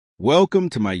Welcome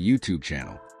to my YouTube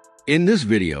channel. In this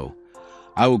video,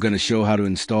 I will going to show how to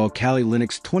install Kali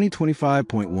Linux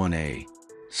 2025.1a.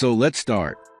 So let's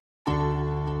start.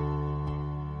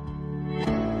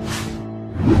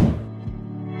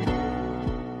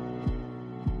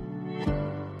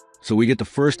 So we get the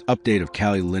first update of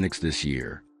Kali Linux this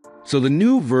year. So the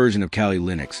new version of Kali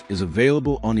Linux is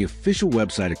available on the official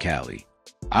website of Kali.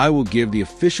 I will give the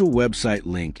official website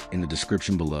link in the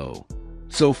description below.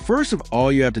 So first of all,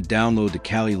 you have to download the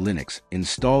Kali Linux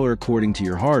installer according to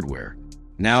your hardware.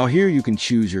 Now here you can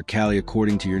choose your Kali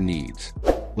according to your needs,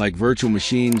 like virtual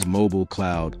machines, mobile,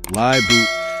 cloud, live boot,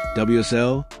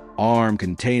 WSL, ARM,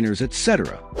 containers,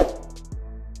 etc.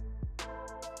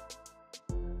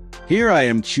 Here I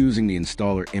am choosing the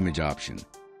installer image option.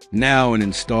 Now in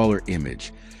installer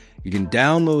image, you can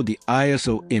download the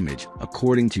ISO image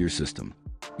according to your system.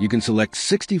 You can select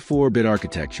 64-bit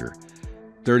architecture,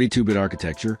 32-bit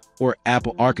architecture, or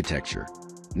Apple architecture.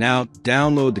 Now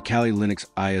download the Kali Linux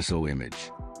ISO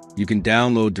image. You can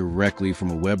download directly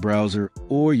from a web browser,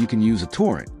 or you can use a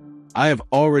torrent. I have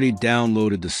already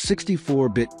downloaded the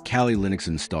 64-bit Kali Linux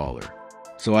installer,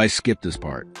 so I skipped this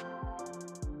part.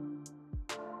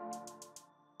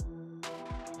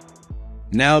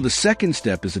 Now the second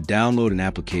step is to download an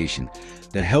application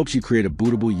that helps you create a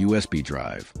bootable USB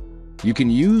drive. You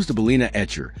can use the Balena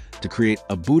Etcher to create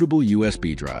a bootable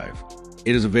USB drive.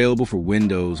 It is available for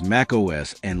Windows, Mac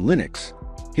OS, and Linux.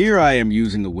 Here I am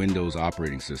using the Windows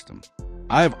operating system.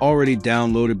 I have already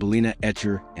downloaded Balena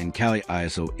Etcher and Kali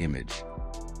ISO image.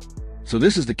 So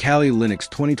this is the Kali Linux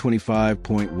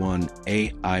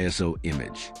 2025.1a ISO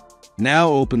image. Now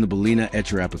open the Balena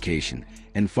Etcher application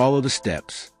and follow the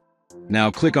steps.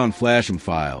 Now click on Flash and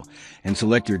File and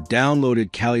select your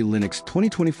downloaded Kali Linux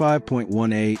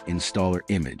 2025.1a installer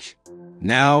image.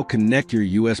 Now connect your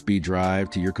USB drive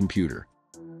to your computer.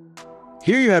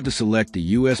 Here you have to select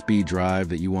the USB drive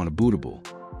that you want a bootable.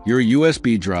 Your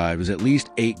USB drive is at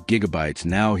least 8 gigabytes.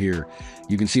 Now here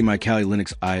you can see my Kali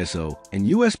Linux ISO and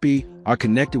USB are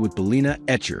connected with Balena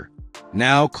Etcher.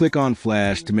 Now click on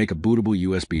Flash to make a bootable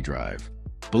USB drive.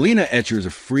 Balena Etcher is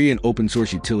a free and open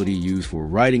source utility used for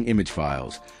writing image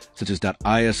files, such as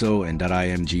 .iso and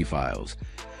 .img files,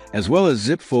 as well as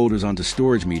zip folders onto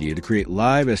storage media to create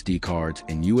live SD cards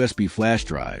and USB flash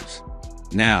drives.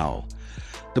 Now,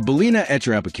 the Balena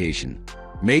Etcher application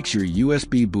makes your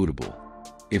USB bootable.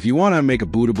 If you want to make a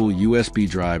bootable USB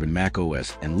drive in Mac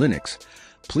OS and Linux,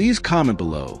 please comment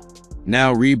below.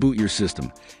 Now reboot your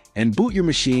system and boot your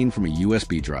machine from a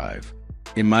USB drive.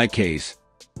 In my case,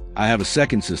 I have a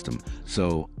second system,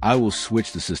 so I will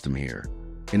switch the system here.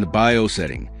 In the BIOS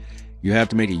setting, you have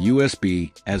to make a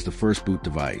USB as the first boot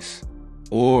device,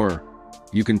 or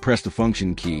you can press the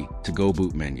function key to go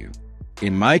boot menu.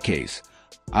 In my case,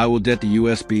 I will set the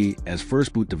USB as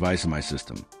first boot device in my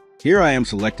system. Here I am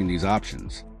selecting these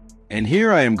options, and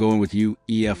here I am going with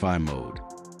UEFI mode.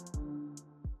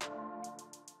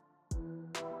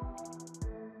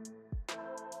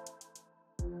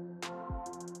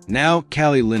 Now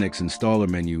Kali Linux installer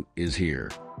menu is here.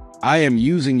 I am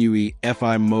using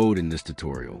UEFI mode in this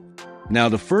tutorial. Now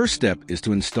the first step is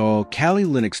to install Kali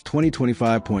Linux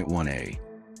 2025.1a.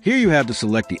 Here you have to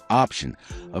select the option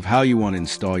of how you want to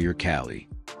install your Kali.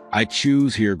 I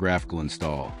choose here graphical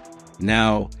install.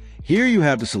 Now here you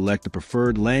have to select the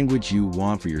preferred language you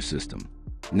want for your system.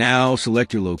 Now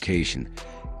select your location.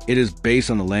 It is based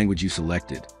on the language you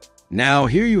selected. Now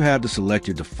here you have to select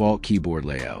your default keyboard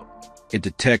layout. It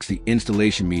detects the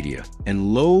installation media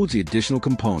and loads the additional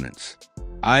components.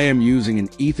 I am using an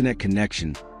Ethernet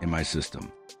connection in my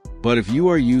system. But if you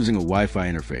are using a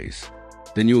Wi-Fi interface,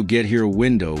 then you'll get here a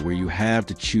window where you have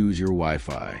to choose your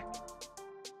Wi-Fi.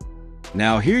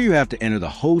 Now here you have to enter the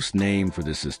host name for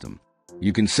this system.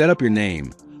 You can set up your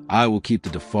name. I will keep the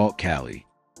default Kali.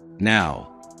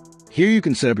 Now, here you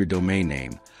can set up your domain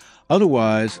name.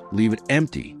 Otherwise, leave it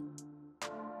empty.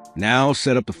 Now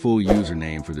set up the full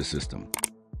username for the system.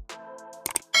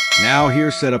 Now here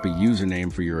set up a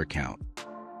username for your account.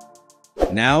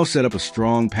 Now set up a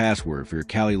strong password for your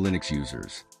Kali Linux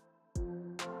users.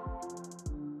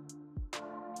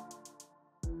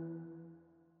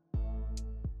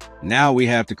 Now we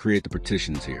have to create the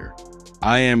partitions here.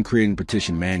 I am creating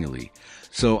partition manually,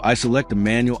 so I select the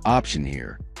manual option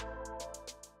here.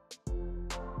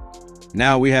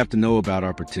 Now we have to know about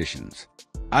our partitions.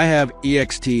 I have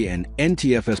EXT and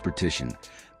NTFS partition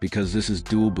because this is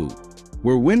dual boot,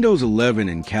 where Windows 11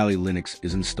 and Kali Linux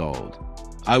is installed.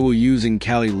 I will using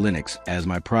Kali Linux as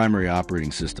my primary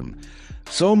operating system,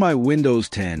 so my Windows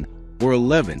 10 or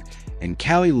 11 and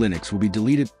Kali Linux will be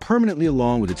deleted permanently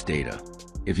along with its data.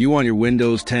 If you want your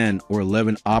Windows 10 or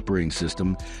 11 operating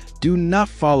system, do not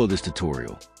follow this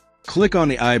tutorial. Click on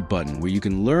the I button where you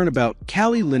can learn about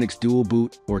Kali Linux Dual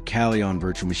Boot or Kali on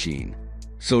Virtual Machine.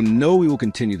 So no, we will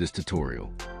continue this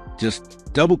tutorial.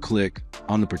 Just double-click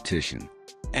on the partition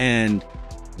and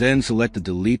then select the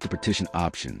Delete the Partition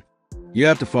option. You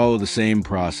have to follow the same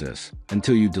process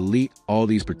until you delete all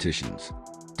these partitions.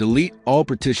 Delete all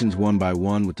partitions one by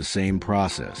one with the same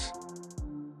process.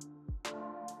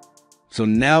 So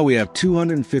now we have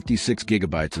 256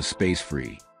 gigabytes of space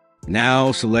free.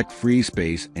 Now select free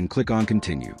space and click on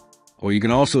Continue. Or you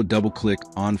can also double-click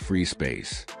on free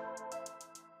space.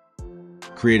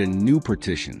 Create a new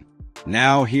partition.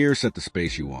 Now here set the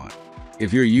space you want.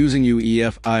 If you're using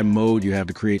UEFI mode, you have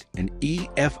to create an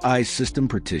EFI system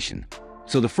partition.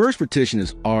 So the first partition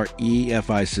is our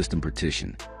EFI system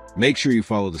partition. Make sure you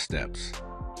follow the steps.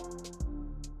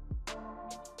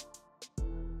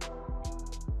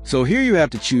 So here you have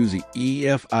to choose the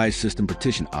EFI system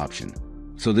partition option.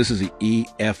 So this is the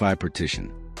EFI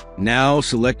partition. Now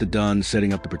select the Done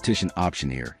Setting Up the Partition option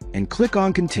here and click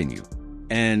on Continue.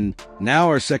 And now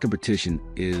our second partition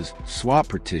is Swap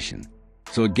Partition.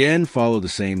 So again, follow the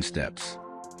same steps.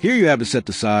 Here you have to set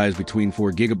the size between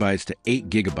 4 gigabytes to 8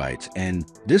 gigabytes, and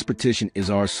this partition is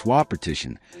our swap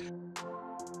partition.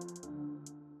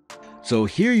 So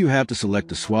here you have to select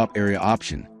the Swap Area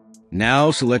option.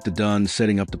 Now select the Done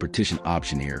Setting Up the Partition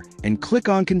option here and click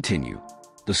on Continue.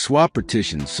 The swap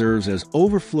partition serves as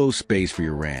overflow space for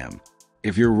your RAM.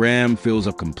 If your RAM fills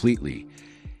up completely,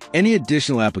 any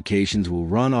additional applications will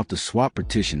run off the swap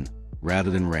partition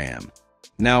rather than RAM.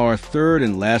 Now our third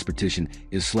and last partition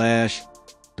is /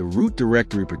 the root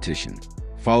directory partition.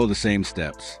 Follow the same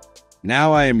steps.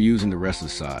 Now I am using the rest of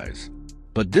the size.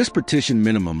 But this partition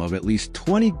minimum of at least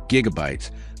 20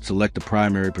 gigabytes, select the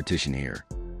primary partition here.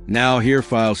 Now here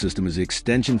file system is the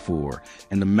extension 4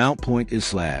 and the mount point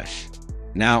is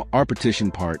 /. Now our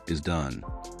partition part is done.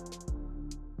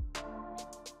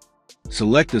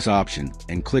 Select this option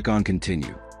and click on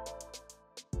Continue.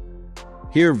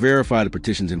 Here verify the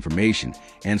partition's information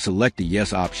and select the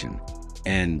Yes option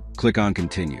and click on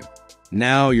Continue.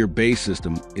 Now your base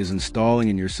system is installing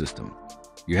in your system.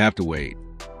 You have to wait.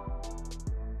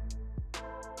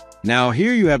 Now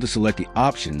here you have to select the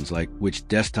options like which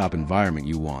desktop environment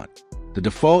you want. The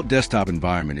default desktop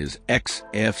environment is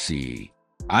XFCE.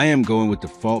 I am going with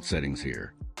default settings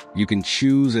here. You can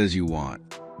choose as you want.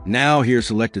 Now here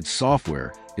selected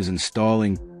software is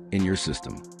installing in your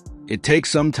system. It takes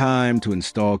some time to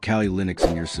install Kali Linux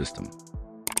in your system.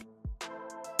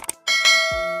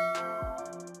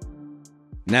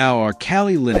 Now our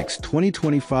Kali Linux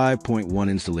 2025.1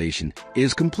 installation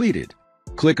is completed.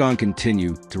 Click on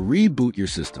Continue to reboot your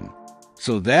system.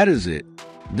 So that is it.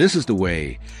 This is the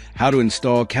way how to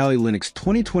install Kali Linux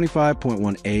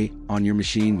 2025.1a on your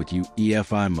machine with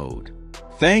UEFI mode.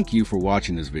 Thank you for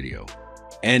watching this video.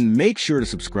 And make sure to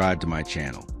subscribe to my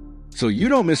channel so you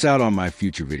don't miss out on my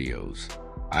future videos.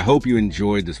 I hope you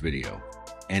enjoyed this video,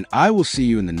 and I will see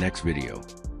you in the next video.